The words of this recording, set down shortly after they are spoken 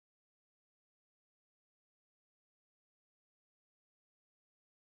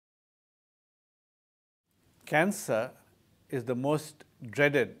Cancer is the most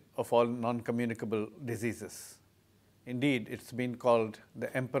dreaded of all non-communicable diseases. Indeed, it's been called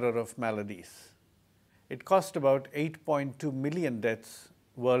the emperor of maladies. It cost about 8.2 million deaths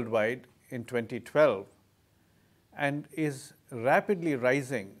worldwide in 2012 and is rapidly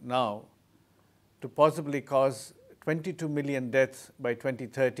rising now to possibly cause 22 million deaths by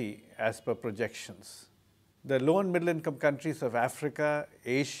 2030 as per projections. The low and middle income countries of Africa,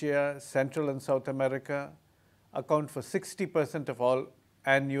 Asia, Central and South America account for 60% of all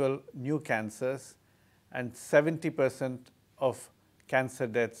annual new cancers and 70% of cancer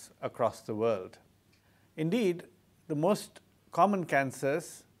deaths across the world. Indeed, the most common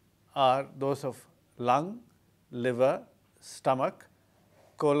cancers are those of lung, liver, stomach,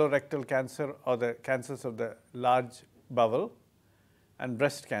 colorectal cancer or the cancers of the large bowel, and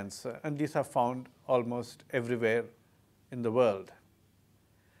breast cancer, and these are found almost everywhere in the world.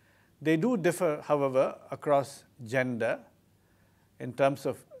 They do differ, however, across gender in terms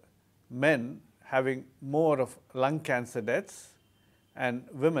of men having more of lung cancer deaths and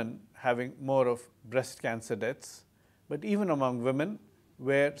women having more of breast cancer deaths. But even among women,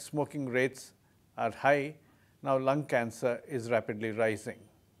 where smoking rates are high, now lung cancer is rapidly rising.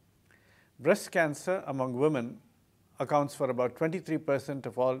 Breast cancer among women accounts for about 23%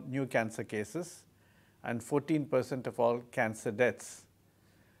 of all new cancer cases and 14% of all cancer deaths.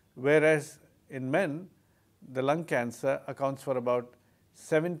 Whereas in men, the lung cancer accounts for about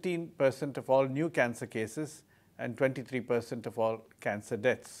 17% of all new cancer cases and 23% of all cancer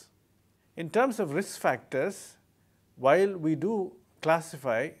deaths. In terms of risk factors, while we do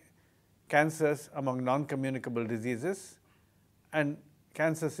classify cancers among non-communicable diseases, and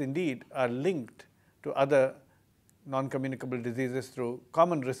cancers indeed are linked to other non-communicable diseases through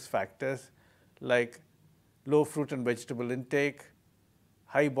common risk factors like low fruit and vegetable intake,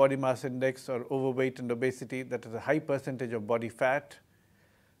 high body mass index or overweight and obesity, that is a high percentage of body fat,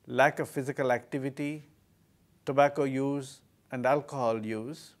 lack of physical activity, tobacco use and alcohol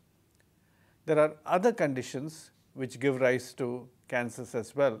use. There are other conditions which give rise to cancers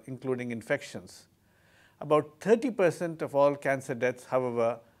as well, including infections. About 30% of all cancer deaths,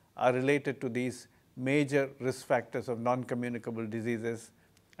 however, are related to these major risk factors of non-communicable diseases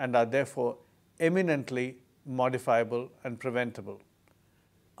and are therefore eminently modifiable and preventable.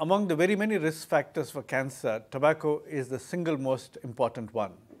 Among the very many risk factors for cancer, tobacco is the single most important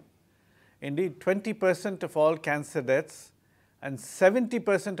one. Indeed, 20% of all cancer deaths and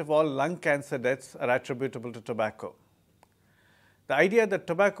 70% of all lung cancer deaths are attributable to tobacco. The idea that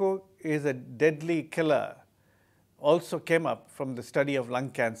tobacco is a deadly killer also came up from the study of lung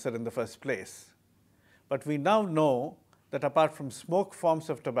cancer in the first place. But we now know that apart from smoke forms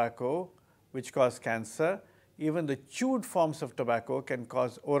of tobacco, which cause cancer, even the chewed forms of tobacco can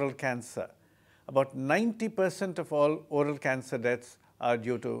cause oral cancer. About 90% of all oral cancer deaths are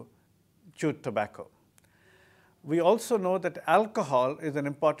due to chewed tobacco. We also know that alcohol is an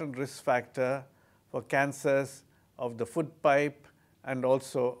important risk factor for cancers of the food pipe and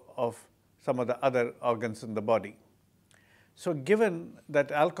also of some of the other organs in the body. So given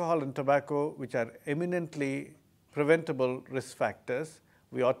that alcohol and tobacco, which are eminently preventable risk factors,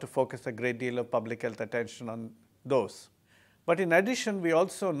 we ought to focus a great deal of public health attention on those. But in addition, we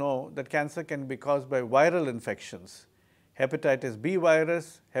also know that cancer can be caused by viral infections. Hepatitis B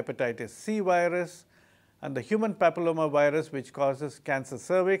virus, hepatitis C virus, and the human papilloma virus, which causes cancer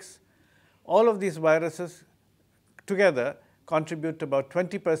cervix. All of these viruses together contribute to about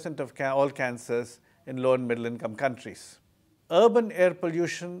 20% of all cancers in low and middle income countries. Urban air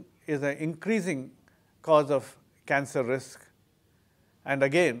pollution is an increasing cause of cancer risk and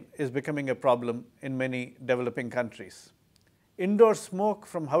again is becoming a problem in many developing countries. Indoor smoke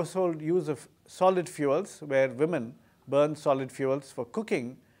from household use of solid fuels, where women burn solid fuels for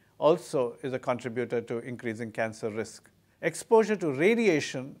cooking, also is a contributor to increasing cancer risk. Exposure to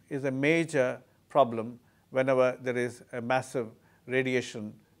radiation is a major problem whenever there is a massive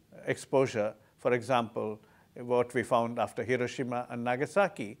radiation exposure. For example, what we found after Hiroshima and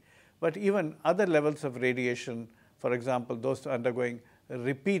Nagasaki, but even other levels of radiation, for example, those undergoing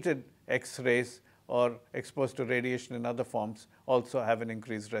repeated X-rays or exposed to radiation in other forms also have an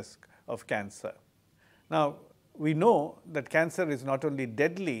increased risk of cancer. Now, we know that cancer is not only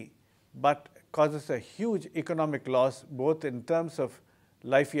deadly, but causes a huge economic loss, both in terms of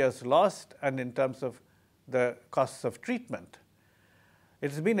life years lost and in terms of the costs of treatment.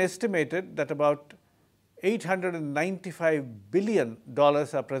 It has been estimated that about $895 billion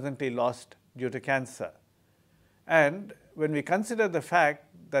are presently lost due to cancer. And when we consider the fact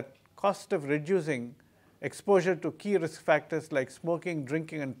that cost of reducing exposure to key risk factors like smoking,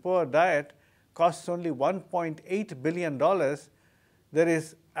 drinking, and poor diet costs only $1.8 billion, there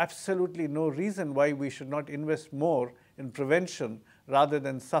is absolutely no reason why we should not invest more in prevention rather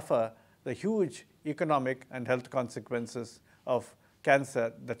than suffer the huge economic and health consequences of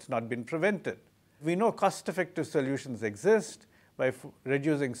cancer that's not been prevented. We know cost-effective solutions exist by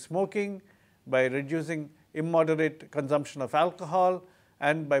reducing smoking, by reducing immoderate consumption of alcohol,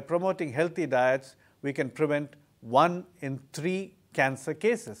 and by promoting healthy diets. We can prevent 1 in 3 cancer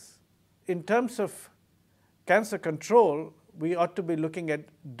cases. In terms of cancer control, we ought to be looking at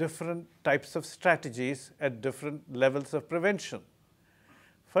different types of strategies at different levels of prevention.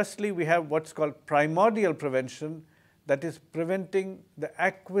 Firstly, we have what's called primordial prevention, that is preventing the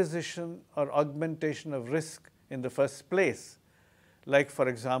acquisition or augmentation of risk in the first place. Like, for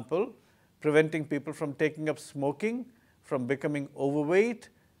example, preventing people from taking up smoking, from becoming overweight,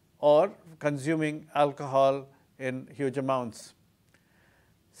 or consuming alcohol in huge amounts.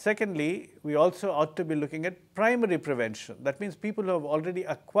 Secondly, we also ought to be looking at primary prevention. That means people who have already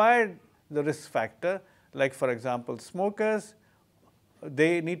acquired the risk factor, like, for example, smokers,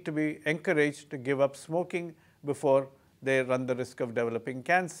 they need to be encouraged to give up smoking before they run the risk of developing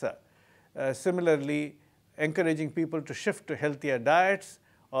cancer. Similarly, encouraging people to shift to healthier diets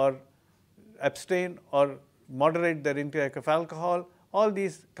or abstain or moderate their intake of alcohol, all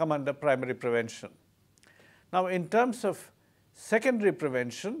these come under primary prevention. Now, in terms of secondary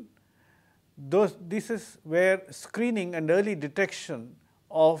prevention, this is where screening and early detection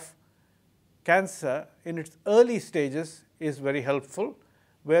of cancer in its early stages is very helpful,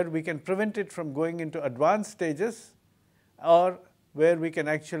 where we can prevent it from going into advanced stages or where we can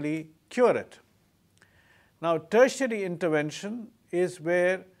actually cure it. Now, tertiary intervention is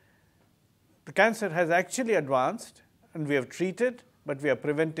where the cancer has actually advanced and we have treated, but we are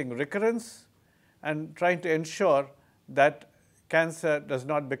preventing recurrence and trying to ensure that cancer does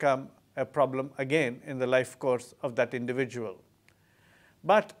not become a problem again in the life course of that individual.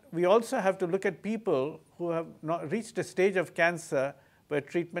 But we also have to look at people who have not reached a stage of cancer where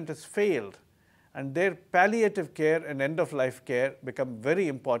treatment has failed, and their palliative care and end-of-life care become very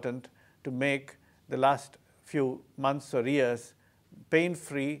important to make the last few months or years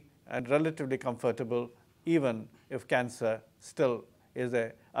pain-free and relatively comfortable, even if cancer still is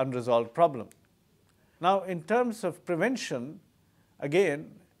an unresolved problem. Now, in terms of prevention,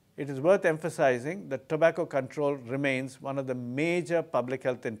 again, it is worth emphasizing that tobacco control remains one of the major public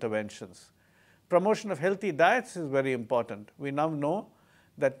health interventions. Promotion of healthy diets is very important. We now know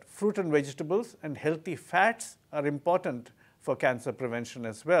that fruit and vegetables and healthy fats are important for cancer prevention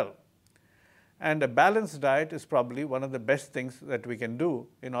as well. And a balanced diet is probably one of the best things that we can do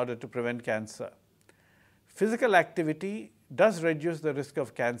in order to prevent cancer. Physical activity does reduce the risk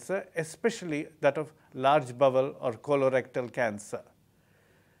of cancer, especially that of large bowel or colorectal cancer.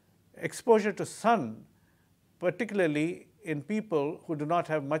 Exposure to sun, particularly in people who do not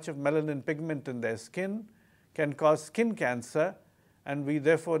have much of melanin pigment in their skin, can cause skin cancer, and we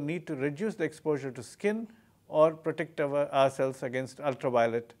therefore need to reduce the exposure to skin or protect ourselves against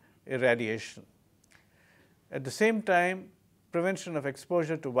ultraviolet irradiation. At the same time, prevention of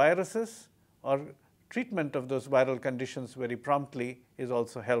exposure to viruses or treatment of those viral conditions very promptly is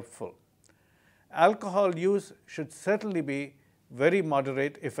also helpful. Alcohol use should certainly be very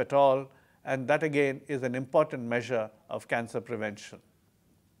moderate, if at all, and that again is an important measure of cancer prevention.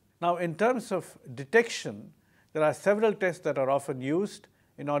 Now, in terms of detection, there are several tests that are often used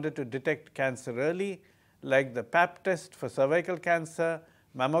in order to detect cancer early, like the Pap test for cervical cancer,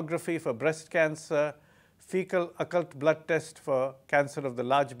 mammography for breast cancer, fecal occult blood test for cancer of the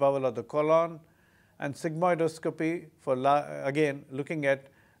large bowel or the colon, and sigmoidoscopy for, again, looking at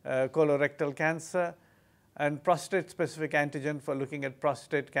colorectal cancer, and prostate-specific antigen for looking at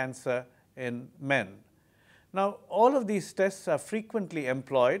prostate cancer in men. Now, all of these tests are frequently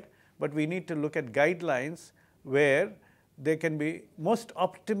employed, but we need to look at guidelines where they can be most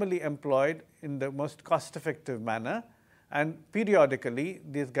optimally employed in the most cost-effective manner. And periodically,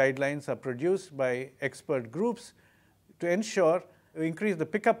 these guidelines are produced by expert groups to ensure to increase the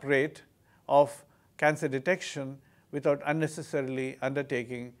pickup rate of cancer detection without unnecessarily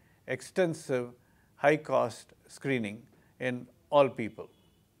undertaking extensive high-cost screening in all people.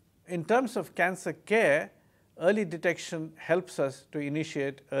 In terms of cancer care, early detection helps us to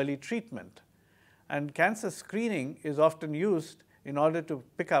initiate early treatment. And cancer screening is often used in order to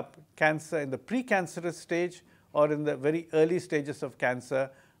pick up cancer in the precancerous stage or in the very early stages of cancer,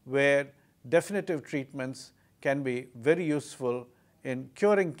 where definitive treatments can be very useful in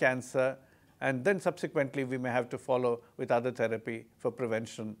curing cancer, and then subsequently we may have to follow with other therapy for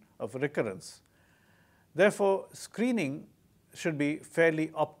prevention of recurrence. Therefore, screening should be fairly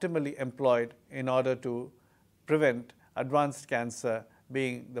optimally employed in order to prevent advanced cancer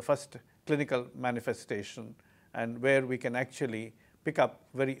being the first clinical manifestation, and where we can actually pick up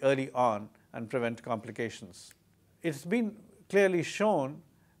very early on and prevent complications. It's been clearly shown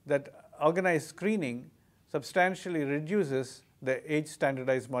that organized screening substantially reduces the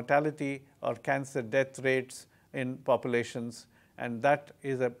age-standardized mortality or cancer death rates in populations, and that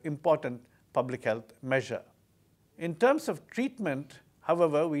is an important public health measure. In terms of treatment,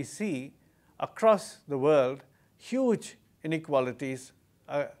 however, we see across the world huge inequalities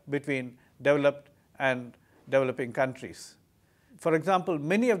between developed and developing countries. For example,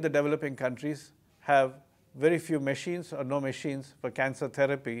 many of the developing countries have very few machines or no machines for cancer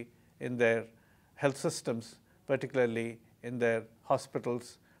therapy in their health systems, particularly in their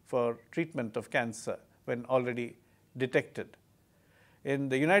hospitals for treatment of cancer when already detected. In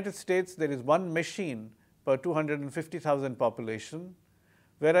the United States, there is one machine per 250,000 population,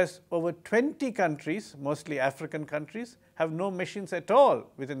 whereas over 20 countries, mostly African countries, have no machines at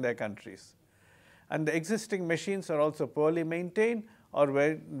all within their countries. And the existing machines are also poorly maintained, or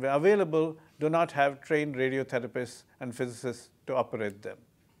when available, do not have trained radiotherapists and physicists to operate them.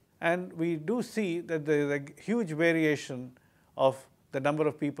 And we do see that there is a huge variation of the number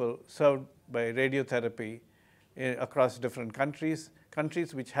of people served by radiotherapy across different countries.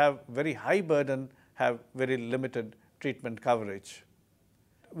 Countries which have very high burden have very limited treatment coverage.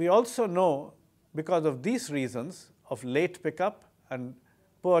 We also know, because of these reasons of late pickup and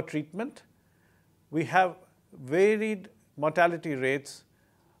poor treatment, we have varied mortality rates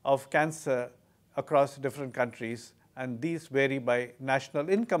of cancer across different countries, and these vary by national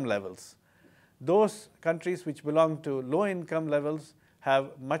income levels. Those countries which belong to low income levels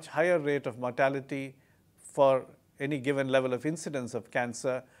have much higher rate of mortality for any given level of incidence of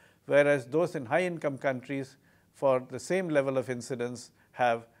cancer, whereas those in high income countries for the same level of incidence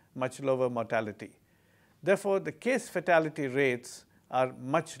have much lower mortality. Therefore, the case fatality rates are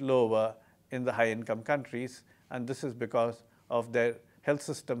much lower in the high income countries, and this is because of their health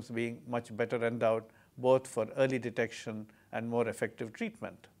systems being much better endowed, both for early detection and more effective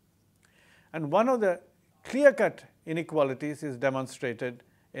treatment. And one of the clear-cut inequalities is demonstrated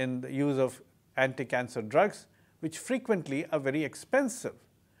in the use of anti-cancer drugs, which frequently are very expensive.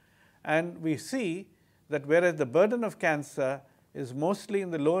 And we see that whereas the burden of cancer is mostly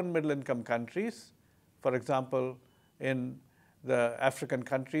in the low and middle income countries, for example, in the African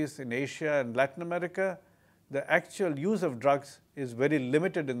countries, in Asia and Latin America, the actual use of drugs is very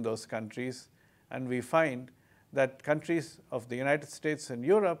limited in those countries. And we find that countries of the United States and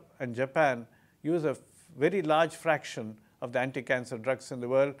Europe and Japan use a very large fraction of the anti-cancer drugs in the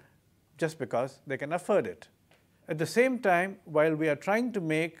world just because they can afford it. At the same time, while we are trying to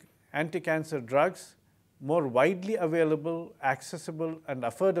make anti-cancer drugs more widely available, accessible, and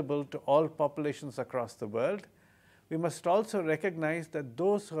affordable to all populations across the world, we must also recognize that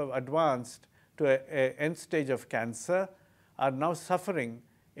those who have advanced to an end stage of cancer are now suffering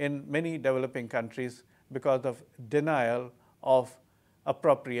in many developing countries because of denial of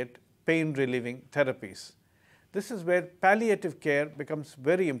appropriate pain-relieving therapies. This is where palliative care becomes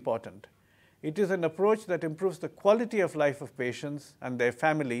very important. It is an approach that improves the quality of life of patients and their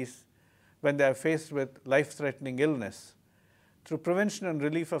families when they are faced with life-threatening illness, through prevention and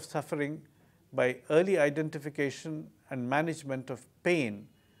relief of suffering by early identification and management of pain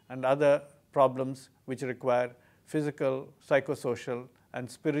and other problems which require physical, psychosocial, and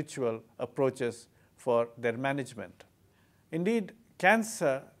spiritual approaches for their management. Indeed,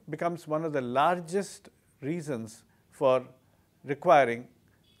 cancer becomes one of the largest reasons for requiring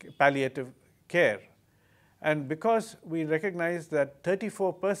palliative care. And because we recognize that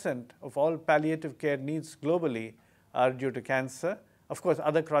 34% of all palliative care needs globally are due to cancer, of course,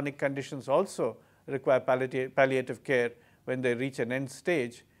 other chronic conditions also require palliative care when they reach an end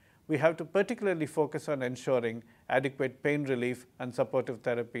stage, we have to particularly focus on ensuring adequate pain relief and supportive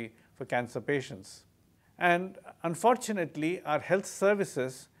therapy for cancer patients. And unfortunately, our health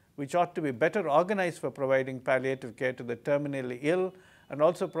services, which ought to be better organized for providing palliative care to the terminally ill and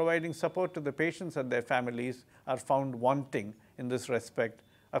also providing support to the patients and their families, are found wanting in this respect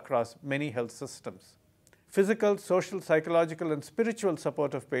across many health systems. Physical, social, psychological, and spiritual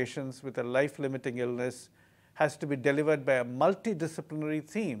support of patients with a life-limiting illness has to be delivered by a multidisciplinary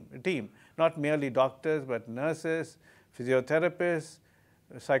team, not merely doctors, but nurses, physiotherapists,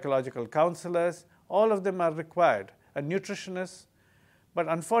 psychological counselors. All of them are required, and nutritionists. But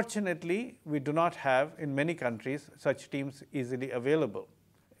unfortunately, we do not have, in many countries, such teams easily available.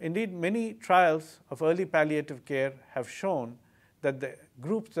 Indeed, many trials of early palliative care have shown that the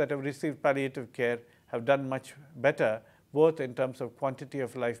groups that have received palliative care have done much better both in terms of quantity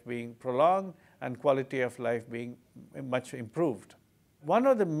of life being prolonged and quality of life being much improved. One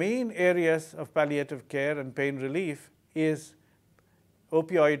of the main areas of palliative care and pain relief is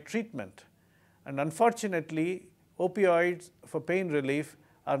opioid treatment. And unfortunately, opioids for pain relief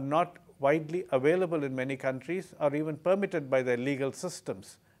are not widely available in many countries or even permitted by their legal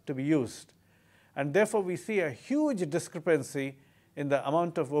systems to be used. And therefore, we see a huge discrepancy in the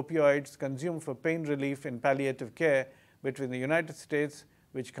amount of opioids consumed for pain relief in palliative care between the United States,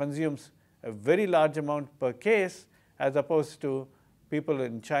 which consumes a very large amount per case, as opposed to people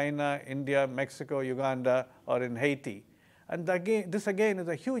in China, India, Mexico, Uganda, or in Haiti. And this again is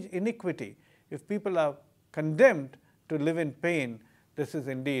a huge iniquity. If people are condemned to live in pain, this is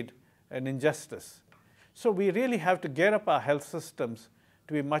indeed an injustice. So we really have to gear up our health systems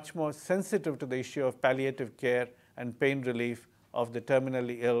to be much more sensitive to the issue of palliative care and pain relief of the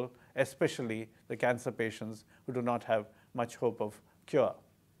terminally ill, especially the cancer patients who do not have much hope of cure.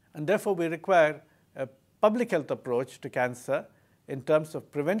 And therefore, we require a public health approach to cancer in terms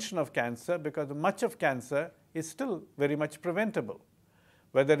of prevention of cancer, because much of cancer is still very much preventable,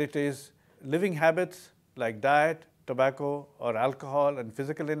 whether it is living habits like diet, tobacco, or alcohol and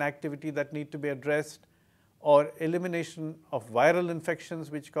physical inactivity that need to be addressed, or elimination of viral infections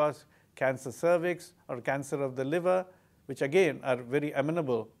which cause cancer cervix or cancer of the liver, which again are very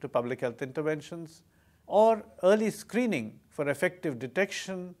amenable to public health interventions, or early screening for effective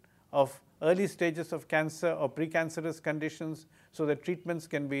detection of early stages of cancer or precancerous conditions so that treatments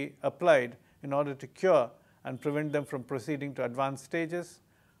can be applied in order to cure and prevent them from proceeding to advanced stages,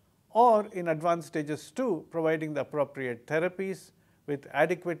 or in advanced stages too, providing the appropriate therapies with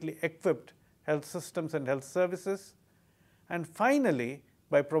adequately equipped health systems and health services, and finally,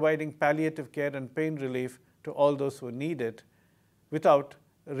 by providing palliative care and pain relief to all those who need it without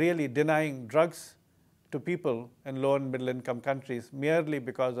really denying drugs to people in low and middle income countries merely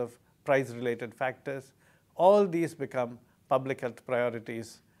because of price-related factors. All these become public health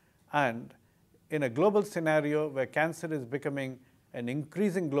priorities. And in a global scenario where cancer is becoming an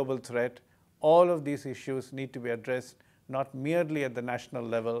increasing global threat, all of these issues need to be addressed not merely at the national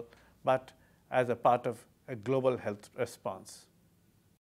level, but as a part of a global health response.